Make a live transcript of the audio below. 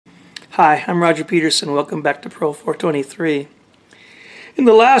Hi, I'm Roger Peterson. Welcome back to Pro 423. In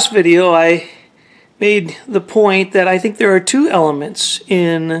the last video, I made the point that I think there are two elements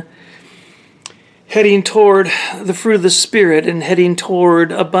in heading toward the fruit of the Spirit and heading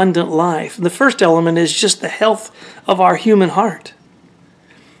toward abundant life. And the first element is just the health of our human heart.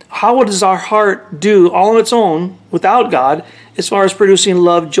 How does our heart do all on its own without God as far as producing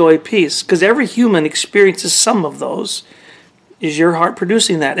love, joy, peace? Because every human experiences some of those. Is your heart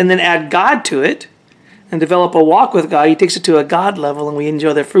producing that? And then add God to it and develop a walk with God. He takes it to a God level and we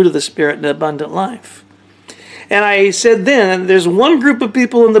enjoy the fruit of the Spirit and abundant life. And I said then, there's one group of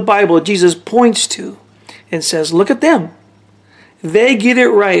people in the Bible Jesus points to and says, look at them. They get it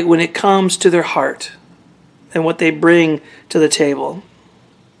right when it comes to their heart and what they bring to the table.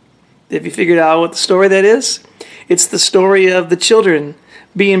 Have you figured out what the story that is? It's the story of the children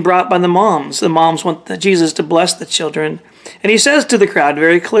being brought by the moms. The moms want Jesus to bless the children. And he says to the crowd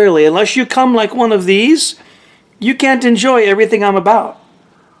very clearly, unless you come like one of these, you can't enjoy everything I'm about.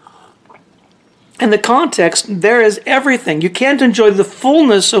 And the context there is everything. You can't enjoy the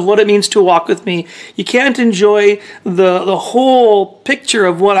fullness of what it means to walk with me. You can't enjoy the whole picture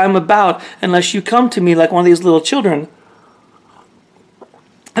of what I'm about unless you come to me like one of these little children.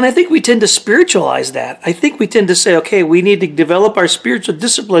 And I think we tend to spiritualize that. I think we tend to say, okay, we need to develop our spiritual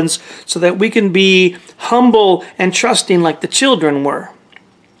disciplines so that we can be humble and trusting like the children were.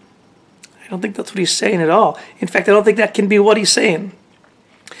 I don't think that's what he's saying at all. In fact, I don't think that can be what he's saying.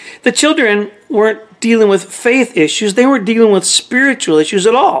 The children weren't dealing with faith issues. They weren't dealing with spiritual issues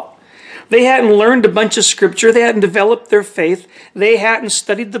at all. They hadn't learned a bunch of scripture. They hadn't developed their faith. They hadn't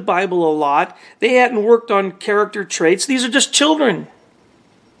studied the Bible a lot. They hadn't worked on character traits. These are just children.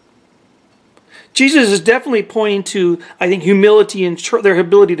 Jesus is definitely pointing to, I think, humility and their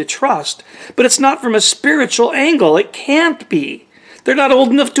ability to trust. But it's not from a spiritual angle. It can't be. They're not old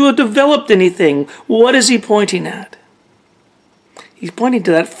enough to have developed anything. What is he pointing at? He's pointing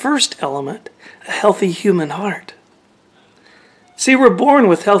to that first element, a healthy human heart. See, we're born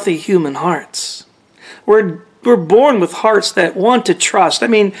with healthy human hearts. We're born with hearts that want to trust. I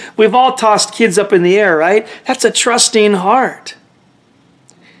mean, we've all tossed kids up in the air, right? That's a trusting heart.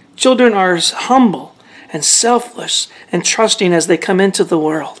 Children are humble and selfless and trusting as they come into the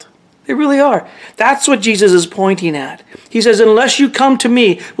world. They really are. That's what Jesus is pointing at. He says, unless you come to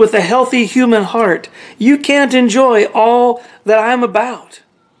me with a healthy human heart, you can't enjoy all that I'm about.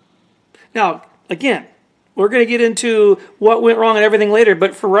 Now, again, we're going to get into what went wrong and everything later,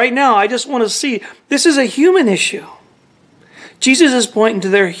 but for right now, I just want to see this is a human issue. Jesus is pointing to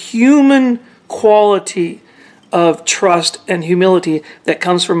their human quality of trust and humility that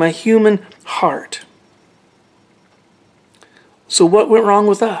comes from a human heart. So what went wrong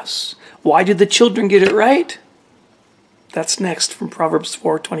with us? Why did the children get it right? That's next from Proverbs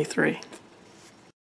 4:23.